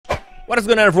What is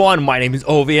going on, everyone? My name is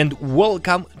Ovi and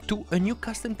welcome to a new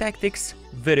custom tactics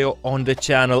video on the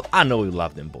channel. I know you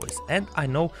love them, boys, and I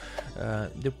know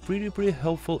they're pretty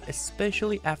helpful,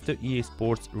 especially after EA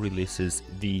Sports releases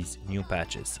these new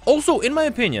patches. Also, in my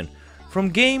opinion,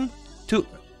 from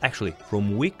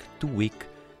week to week,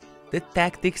 the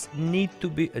tactics need to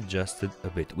be adjusted a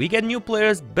bit. We get new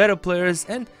players, better players,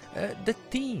 and the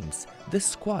teams, the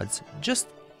squads just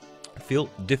feel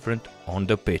different on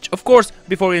the pitch. Of course,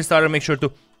 before we get started, make sure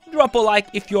to drop a like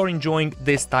if you're enjoying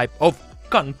this type of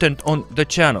content on the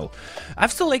channel.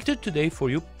 I've selected today for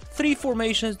you 3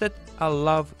 formations that I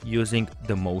love using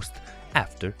the most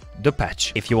after the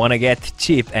patch. If you want to get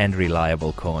cheap and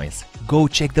reliable coins, go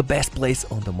check the best place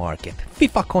on the market,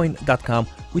 fifacoin.com,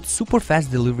 with super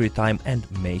fast delivery time, and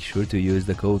make sure to use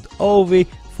the code OVI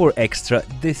for extra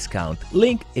discount.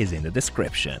 Link is in the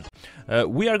description.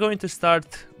 We are going to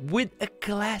start with a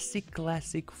classic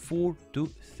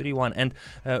 4-2-3-1, and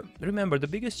remember, the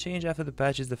biggest change after the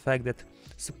patch is the fact that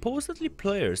supposedly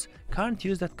players can't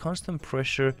use that constant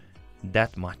pressure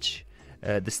that much.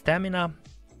 The stamina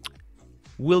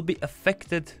will be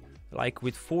affected like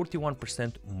with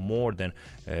 41% more than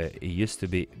it used to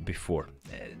be before.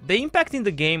 The impact in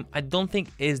the game I don't think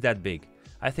is that big.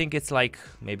 I think it's like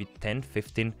maybe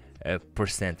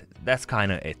 10-15%. That's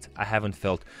kind of it. I haven't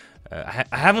felt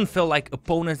like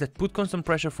opponents that put constant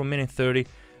pressure from minute 30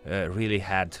 really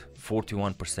had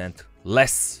 41%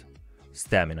 less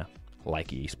stamina,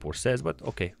 like EA Sports says. But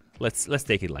okay, let's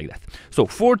take it like that. So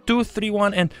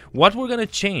 4-2-3-1, and what we're gonna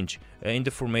change in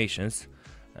the formations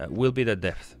will be the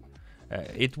depth.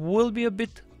 It will be a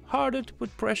bit harder to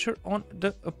put pressure on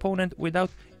the opponent without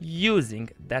using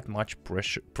that much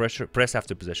press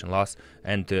after possession loss,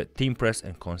 and team press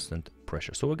and constant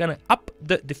pressure. So we're gonna up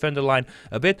the defender line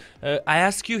a bit. I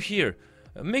ask you here,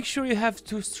 make sure you have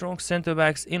 2 strong center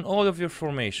backs in all of your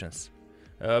formations.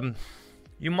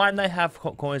 You might not have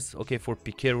coins, okay, for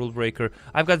Piqué rule breaker.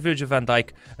 I've got Virgil van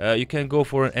Dijk. You can go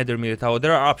for an Eder Militao.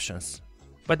 There are options.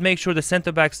 But make sure the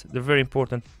center backs, they're very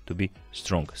important to be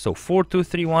strong. So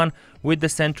 4-2-3-1 with the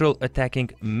central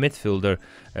attacking midfielder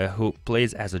who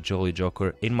plays as a jolly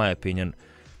joker. In my opinion,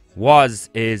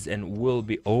 is and will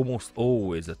be almost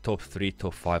always a top 3,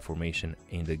 top 5 formation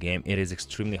in the game. It is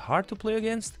extremely hard to play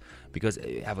against because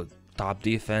you have a top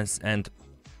defense, and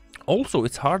also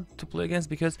it's hard to play against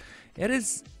because it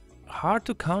is hard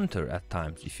to counter at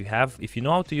times. If you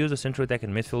know how to use a central attacking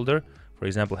midfielder, for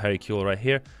example Harry Kewell right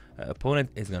here, opponent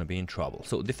is going to be in trouble.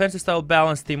 So defensive style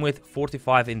balance, team width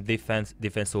 45 in defense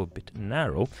so a bit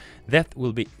narrow. Depth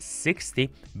will be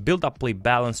 60, build up play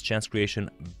balance, chance creation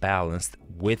balanced,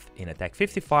 width in attack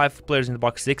 55, players in the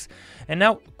box 6. And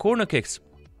now corner kicks.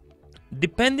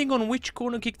 Depending on which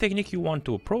corner kick technique you want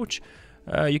to approach,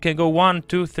 you can go 1,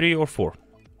 2, 3 or 4.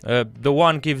 The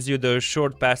 1 gives you the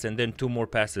short pass and then 2 more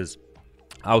passes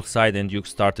outside and you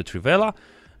start the trivela.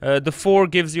 The 4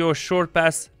 gives you a short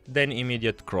pass, then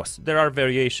immediate cross. There are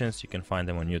variations, you can find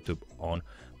them on YouTube on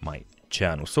my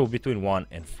channel. So between 1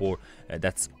 and 4,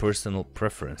 that's personal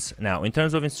preference. Now, in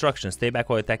terms of instructions, stay back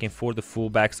while attacking for the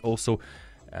fullbacks. Also,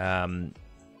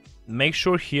 make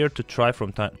sure here to try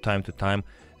from time to time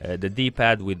the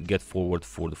D-pad with get forward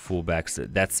for the fullbacks.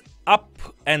 That's up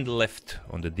and left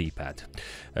on the D-pad.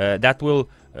 That will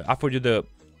offer you the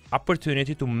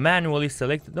opportunity to manually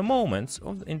select the moments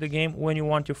in the game when you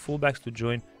want your fullbacks to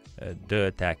join the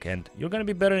attack, and you're going to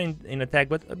be better in attack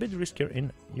but a bit riskier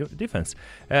in your defense.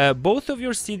 Both of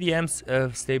your CDMs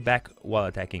stay back while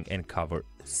attacking and cover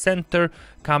center.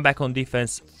 Come back on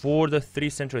defense for the 3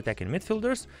 central attacking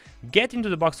midfielders. Get into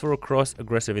the box for a cross,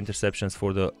 aggressive interceptions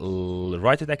for the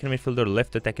right attacking midfielder,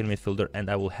 left attacking midfielder, and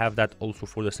I will have that also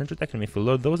for the central attacking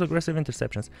midfielder. Those aggressive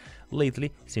interceptions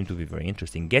lately seem to be very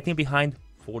interesting. Getting behind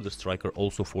for the striker,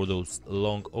 also for those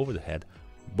long over the head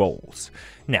balls.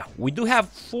 Now we do have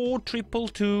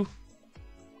 4-2-2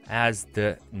 as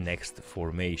the next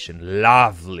formation.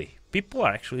 Lovely. People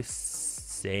are actually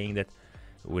saying that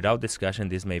without discussion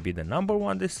this may be the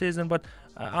 #1 this season, but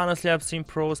honestly I've seen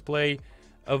pros play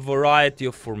a variety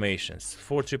of formations.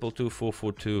 4-2-2,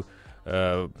 4-4-2,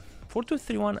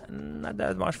 4-2-3-1, not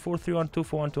that much. 4-3-1,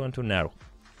 2-4-1, 2-1-2 narrow.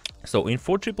 So in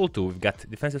 4-2-2 we've got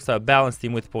defensive style balance,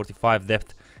 team with 45,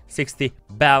 depth 60,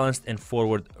 balanced and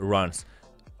forward runs.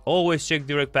 Always check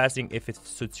direct passing if it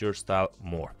suits your style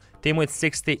more. Team with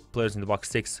 60, players in the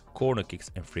box 6, corner kicks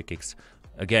and free kicks.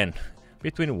 Again,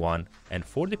 between 1 and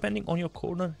 4 depending on your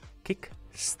corner kick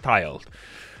style.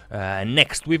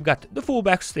 Next we've got the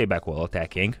fullbacks, stay back while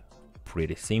attacking.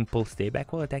 pretty simple. Stay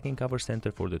back while attacking, cover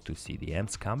center for the 2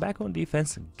 CDMs, come back on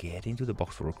defense, get into the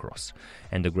box for a cross,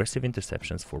 and aggressive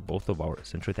interceptions for both of our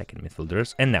central attacking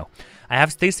midfielders. And now, I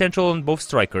have stay central on both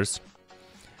strikers,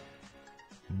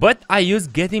 but I use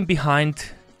getting behind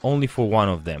only for one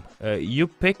of them. You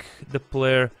pick the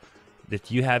player that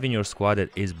you have in your squad that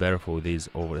is better for these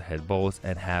overhead balls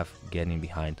and have getting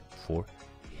behind for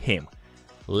him.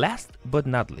 Last but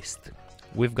not least,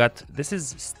 we've got, this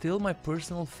is still my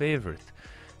personal favorite,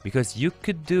 because you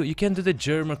can do the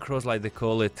German cross like they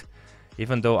call it,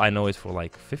 even though I know it for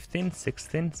like 15,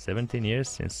 16, 17 years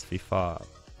since FIFA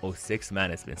 06,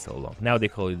 man, it's been so long. Now they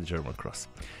call it the German cross.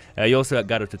 You also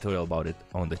got a tutorial about it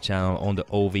on the channel, on the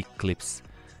OV Clips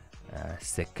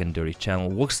secondary channel.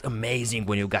 Works amazing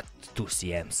when you got 2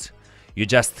 CMs. You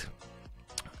just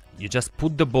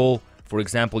put the ball, for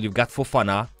example, you've got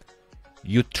Fofana,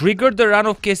 you trigger the run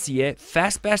of Kessie,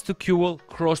 fast pass to QL,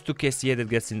 cross to Kessie that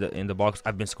gets in the box.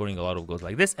 I've been scoring a lot of goals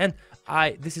like this, and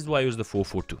this is why I use the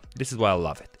 4-4-2. This is why I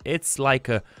love it. It's like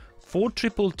a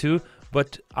 4-2-2,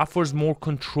 but offers more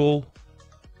control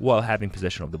while having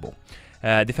possession of the ball.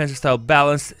 Defensive style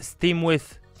balance, team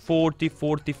width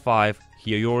 40-45.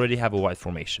 Here you already have a wide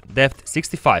formation. Depth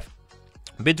 65.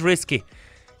 A bit risky.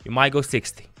 You might go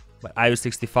 60, but I use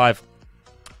 65.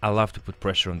 I love to put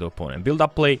pressure on the opponent. Build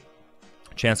up play,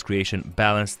 chance creation,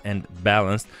 balanced and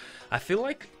balanced. I feel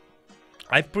like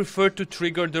I prefer to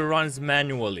trigger the runs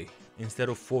manually instead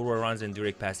of forward runs and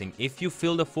direct passing. If you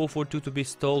feel the 4-4-2 to be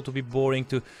stalled, to be boring,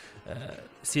 to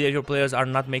see that your players are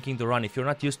not making the run, if you're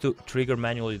not used to trigger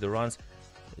manually the runs,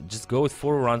 just go with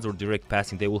forward runs or direct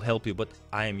passing. They will help you, but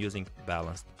I am using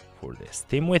balanced for this.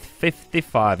 Team with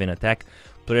 55 in attack,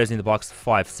 players in the box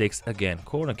 5-6. Again,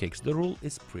 corner kicks. The rule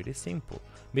is pretty simple.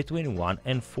 Between 1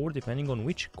 and 4, depending on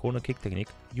which corner kick technique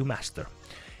you master.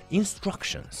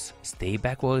 Instructions: stay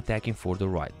back while attacking for the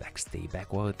right back, stay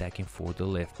back while attacking for the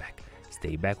left back,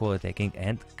 stay back while attacking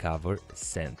and cover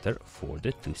center for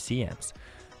the 2 CMs.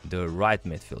 The right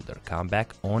midfielder, come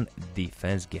back on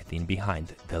defense, get in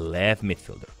behind. The left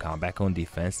midfielder, come back on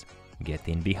defense, get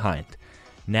in behind.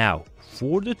 Now,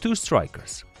 for the 2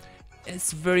 strikers,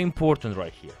 it's very important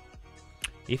right here.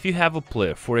 If you have a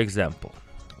player, for example,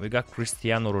 we got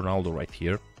Cristiano Ronaldo right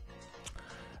here,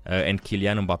 and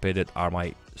Kylian Mbappe that are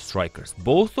my strikers.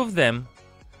 Both of them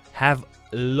have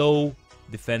low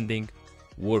defensive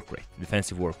work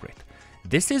rate.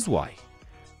 This is why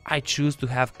I choose to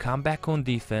have comeback on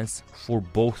defense for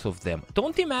both of them.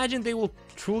 Don't imagine they will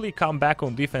truly come back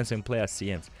on defense and play as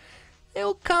CMs. They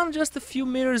will come just a few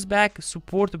meters back,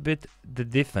 support a bit the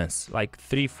defense, like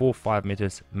 3, 4, 5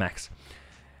 meters max.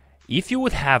 If you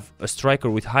would have a striker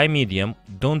with high medium,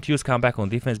 don't use comeback on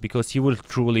defense because he will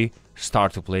truly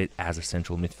start to play as a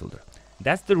central midfielder.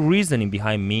 That's the reasoning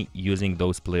behind me using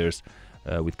those players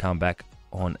with comeback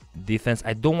on defense.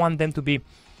 I don't want them to be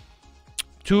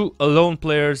 2 alone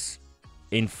players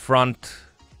in front,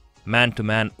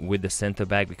 man-to-man with the center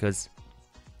back, because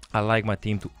I like my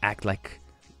team to act like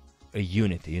a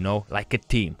unit, you know, like a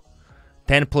team.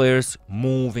 10 players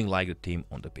moving like a team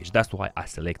on the pitch. That's why I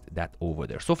select that over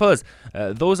there. So fellas,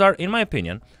 those are, in my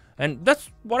opinion, and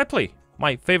that's what I play.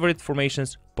 My favorite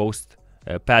formations post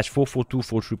patch 4-4-2,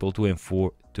 4-2-2,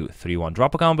 and 4-2-3-1.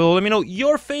 Drop a comment below. Let me know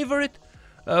your favorite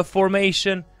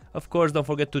formation. Of course, don't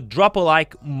forget to drop a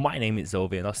like. My name is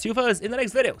Ovi, and I'll see you fellas in the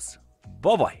next videos.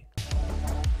 Bye-bye.